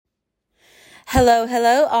Hello,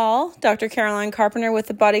 hello, all. Dr. Caroline Carpenter with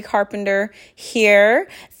The Body Carpenter here.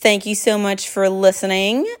 Thank you so much for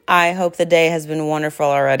listening. I hope the day has been wonderful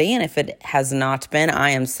already. And if it has not been,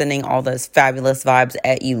 I am sending all those fabulous vibes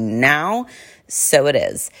at you now. So it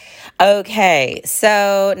is. Okay,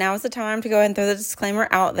 so now is the time to go ahead and throw the disclaimer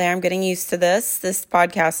out there. I'm getting used to this. This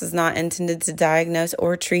podcast is not intended to diagnose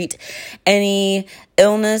or treat any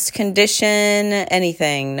illness, condition,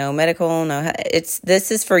 anything. No medical,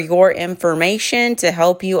 this is for your information to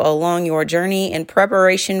help you along your journey in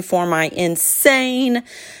preparation for my insane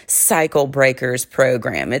Cycle Breakers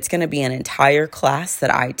program. It's going to be an entire class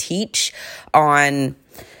that I teach on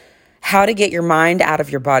how to get your mind out of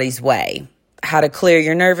your body's way, how to clear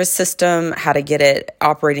your nervous system, how to get it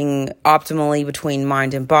operating optimally between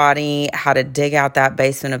mind and body, how to dig out that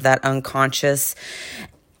basement of that unconscious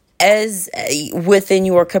as within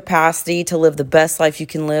your capacity to live the best life you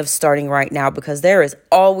can live starting right now, because there is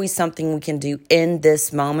always something we can do in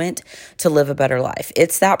this moment to live a better life.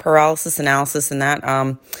 It's that paralysis analysis and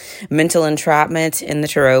that mental entrapment in the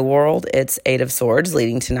tarot world. It's 8 of Swords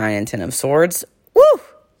leading to 9 and 10 of Swords. Woo!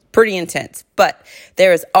 Pretty intense, but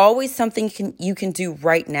there is always something you can do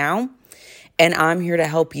right now, and I'm here to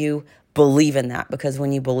help you believe in that, because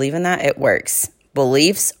when you believe in that, it works.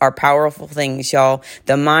 Beliefs are powerful things, y'all.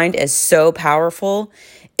 The mind is so powerful,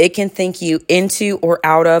 it can think you into or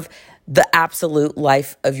out of the absolute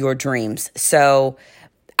life of your dreams. So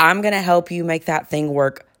I'm going to help you make that thing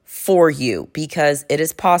work for you, because it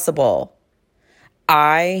is possible.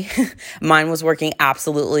 Mine was working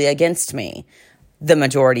absolutely against me the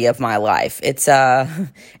majority of my life. It's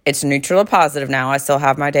neutral to positive now. I still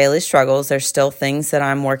have my daily struggles. There's still things that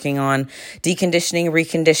I'm working on deconditioning,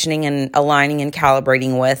 reconditioning, and aligning and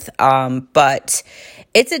calibrating with. But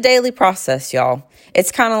it's a daily process, y'all.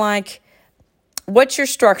 It's kind of like, what's your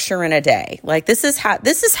structure in a day? Like, this is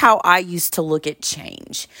how I used to look at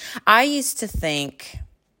change. I used to think,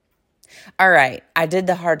 all right, I did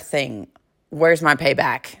the hard thing. Where's my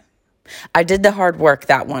payback? I did the hard work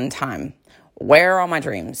that one time. Where are all my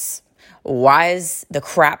dreams? Why is the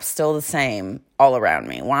crap still the same all around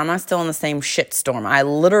me? Why am I still in the same shitstorm? I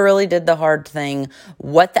literally did the hard thing.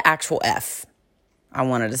 What the actual F? I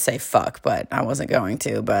wanted to say fuck, but I wasn't going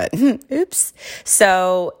to, but oops.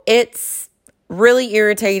 So it's really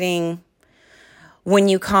irritating when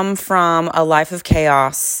you come from a life of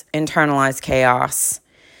chaos, internalized chaos,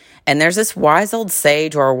 and there's this wise old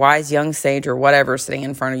sage or a wise young sage or whatever sitting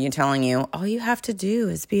in front of you telling you, all you have to do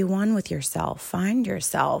is be one with yourself, find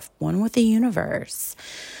yourself, one with the universe,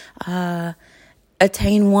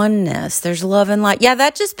 attain oneness. There's love and light. Yeah,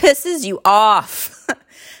 that just pisses you off.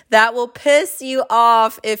 That will piss you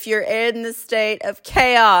off if you're in the state of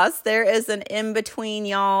chaos. There is an in-between,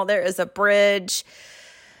 y'all. There is a bridge.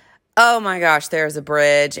 Oh my gosh, there's a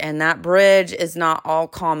bridge, and that bridge is not all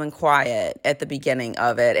calm and quiet at the beginning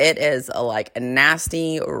of it. It is a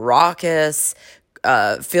nasty, raucous,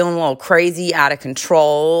 feeling a little crazy, out of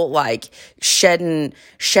control, like shedding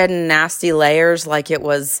nasty layers. Like it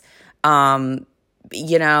was,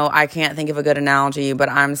 I can't think of a good analogy, but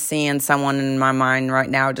I'm seeing someone in my mind right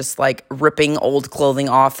now just like ripping old clothing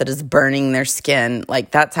off that is burning their skin.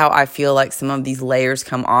 Like that's how I feel like some of these layers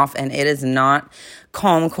come off, and it is not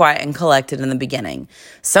calm, quiet, and collected in the beginning.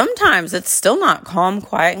 Sometimes it's still not calm,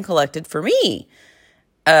 quiet, and collected for me.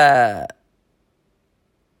 Yeah,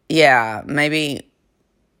 maybe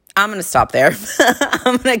I'm going to stop there.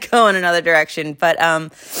 I'm going to go in another direction. But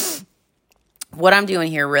what I'm doing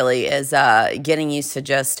here really is getting used to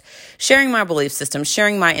just sharing my belief system,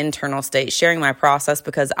 sharing my internal state, sharing my process,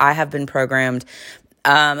 because I have been programmed.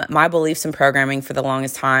 My beliefs and programming for the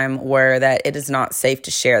longest time were that it is not safe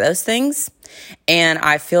to share those things. And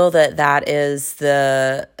I feel that that is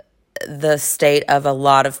the state of a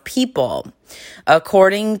lot of people.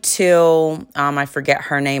 According to, I forget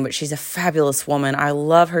her name, but she's a fabulous woman. I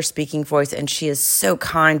love her speaking voice, and she is so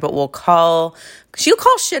kind, but she'll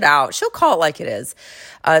call shit out. She'll call it like it is.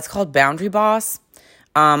 It's called Boundary Boss.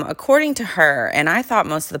 According to her, and I thought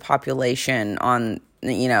most of the population on,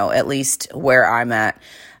 at least where I'm at,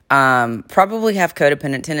 probably have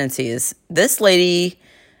codependent tendencies. This lady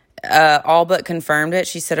all but confirmed it.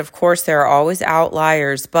 She said, of course, there are always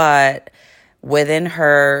outliers, but within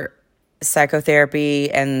her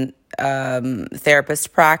psychotherapy and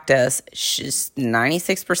therapist practice, she's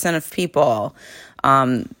 96% of people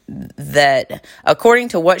that, according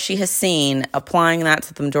to what she has seen, applying that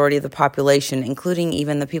to the majority of the population, including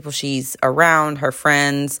even the people she's around, her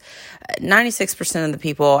friends, 96% of the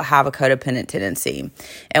people have a codependent tendency.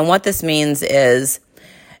 And what this means is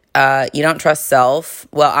you don't trust self.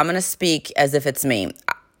 Well, I'm going to speak as if it's me.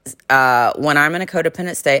 when I'm in a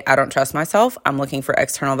codependent state, I don't trust myself. I'm looking for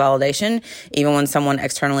external validation. Even when someone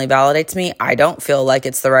externally validates me, I don't feel like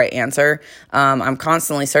it's the right answer. I'm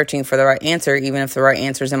constantly searching for the right answer, even if the right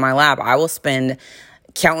answer is in my lab. I will spend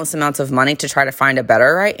countless amounts of money to try to find a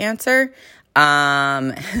better right answer.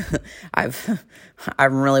 I'm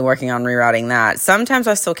really working on rerouting that. Sometimes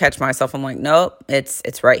I still catch myself. I'm like, nope,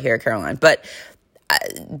 it's right here, Caroline. But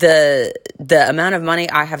the amount of money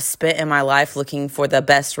I have spent in my life looking for the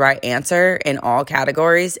best right answer in all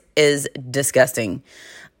categories is disgusting.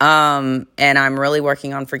 And I'm really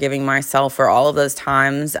working on forgiving myself for all of those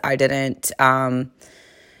times I didn't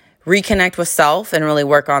reconnect with self and really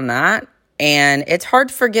work on that. And it's hard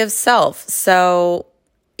to forgive self. So,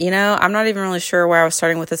 I'm not even really sure where I was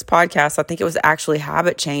starting with this podcast. I think it was actually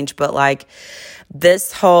habit change, but like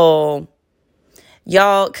this whole,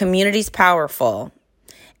 y'all, community's powerful.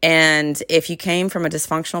 And if you came from a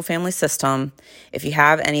dysfunctional family system, if you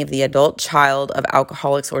have any of the adult child of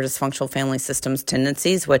alcoholics or dysfunctional family systems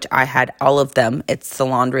tendencies, which I had all of them, it's the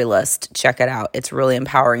laundry list. Check it out. It's really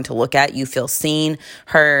empowering to look at. You feel seen,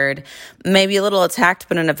 heard, maybe a little attacked,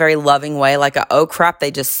 but in a very loving way, like oh crap, they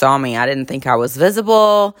just saw me. I didn't think I was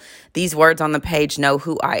visible. These words on the page know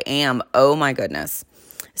who I am. Oh my goodness.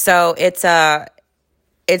 So it's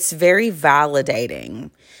very validating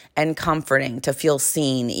and comforting to feel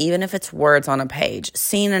seen, even if it's words on a page,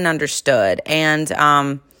 seen and understood. And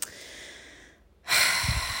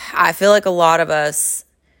I feel like a lot of us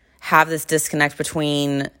have this disconnect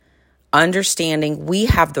between understanding we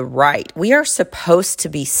have the right. We are supposed to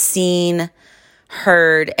be seen,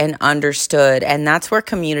 heard, and understood. And that's where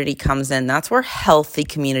community comes in. That's where healthy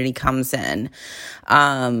community comes in.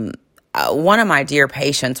 One of my dear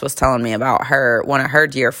patients was telling me about one of her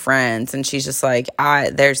dear friends, and she's just like,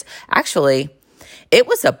 it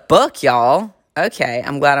was a book, y'all. Okay,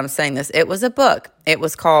 I'm glad I'm saying this. It was a book. It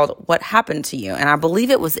was called What Happened to You, and I believe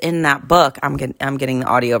it was in that book. I'm getting the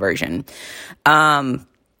audio version. In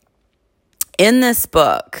this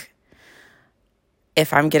book,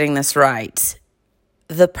 if I'm getting this right,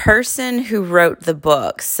 the person who wrote the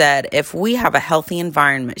book said, if we have a healthy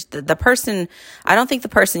environment, I don't think the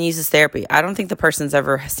person uses therapy. I don't think the person's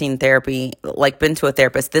ever seen therapy, like been to a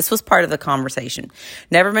therapist. This was part of the conversation.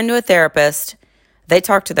 Never been to a therapist. They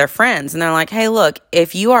talk to their friends and they're like, hey, look,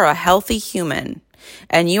 if you are a healthy human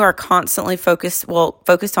and you are constantly focused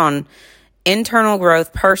on internal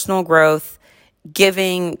growth, personal growth,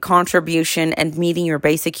 giving contribution and meeting your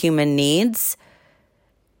basic human needs,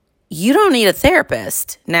 you don't need a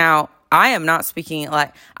therapist. Now, I am not saying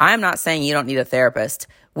you don't need a therapist.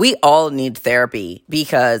 We all need therapy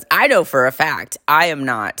because I know for a fact I am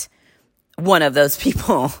not one of those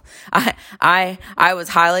people. I was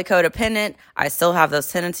highly codependent. I still have those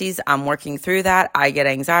tendencies. I'm working through that. I get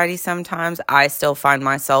anxiety sometimes. I still find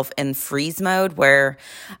myself in freeze mode where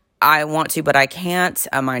I want to, but I can't.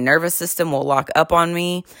 My nervous system will lock up on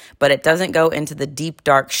me, but it doesn't go into the deep,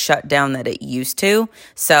 dark shutdown that it used to.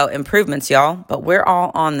 So improvements, y'all, but we're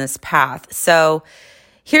all on this path. So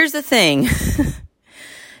here's the thing.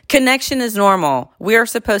 Connection is normal. We are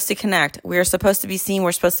supposed to connect. We are supposed to be seen.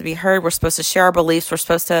 We're supposed to be heard. We're supposed to share our beliefs. We're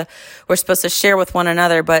supposed to share with one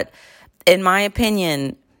another. But in my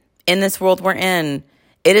opinion, in this world we're in,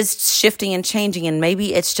 it is shifting and changing, and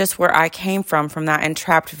maybe it's just where I came from that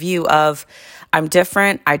entrapped view of I'm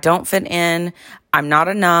different, I don't fit in, I'm not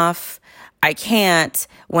enough, I can't.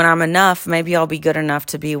 When I'm enough, maybe I'll be good enough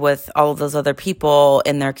to be with all of those other people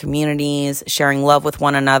in their communities, sharing love with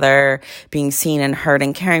one another, being seen and heard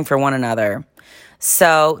and caring for one another.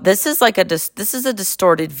 So this is a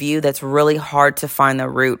distorted view that's really hard to find the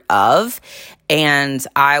root of. And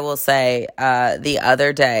I will say, the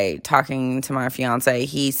other day talking to my fiance,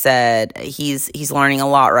 he said he's learning a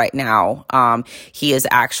lot right now. He is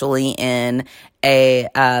actually in a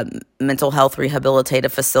mental health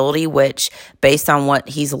rehabilitative facility, which based on what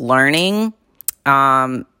he's learning,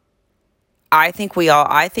 I think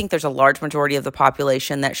there's a large majority of the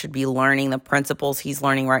population that should be learning the principles he's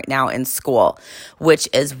learning right now in school, which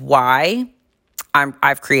is why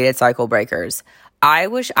I've created Cycle Breakers. I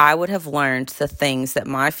wish I would have learned the things that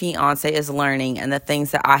my fiance is learning and the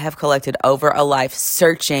things that I have collected over a life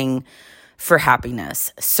searching for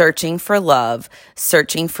happiness, searching for love,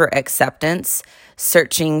 searching for acceptance,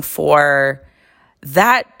 searching for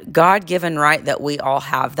that God-given right that we all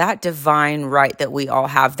have, that divine right that we all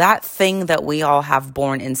have, that thing that we all have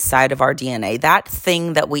born inside of our DNA, that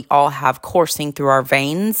thing that we all have coursing through our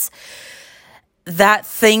veins, that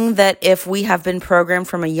thing that if we have been programmed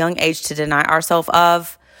from a young age to deny ourselves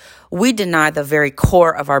of, we deny the very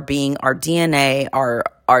core of our being, our DNA,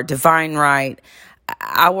 our divine right.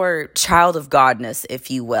 our child of Godness, if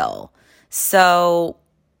you will. So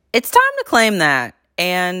it's time to claim that.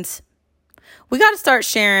 And we got to start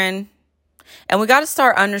sharing, and we got to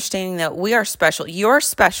start understanding that we are special. You're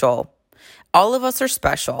special. All of us are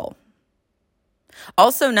special.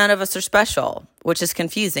 Also, none of us are special, which is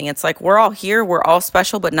confusing. It's like we're all here, we're all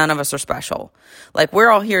special, but none of us are special. Like we're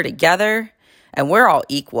all here together and we're all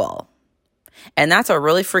equal. And that's a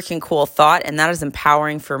really freaking cool thought, and that is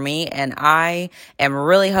empowering for me. And I am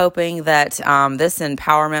really hoping that this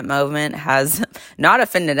empowerment movement has not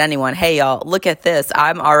offended anyone. Hey, y'all, look at this.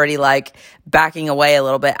 I'm already like backing away a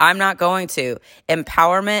little bit. I'm not going to.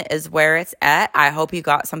 Empowerment is where it's at. I hope you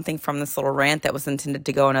got something from this little rant that was intended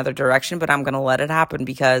to go another direction, but I'm going to let it happen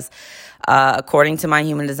because according to my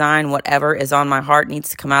human design, whatever is on my heart needs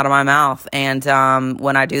to come out of my mouth. And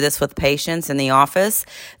when I do this with patients in the office,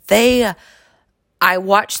 I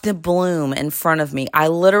watch them bloom in front of me. I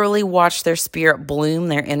literally watch their spirit bloom,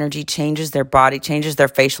 their energy changes, their body changes, their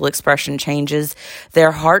facial expression changes,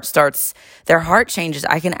 their heart changes.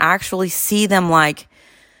 I can actually see them like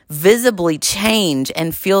visibly change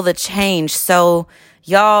and feel the change. So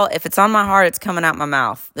y'all, if it's on my heart, it's coming out my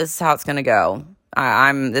mouth. This is how it's going to go.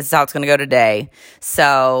 This is how it's going to go today.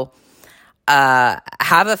 So,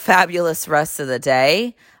 have a fabulous rest of the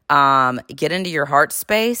day. Get into your heart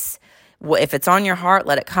space. If it's on your heart,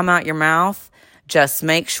 let it come out your mouth. Just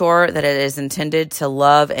make sure that it is intended to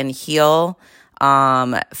love and heal.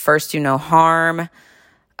 First, do no harm.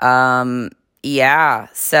 Yeah.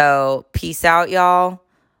 So peace out, y'all.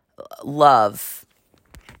 Love.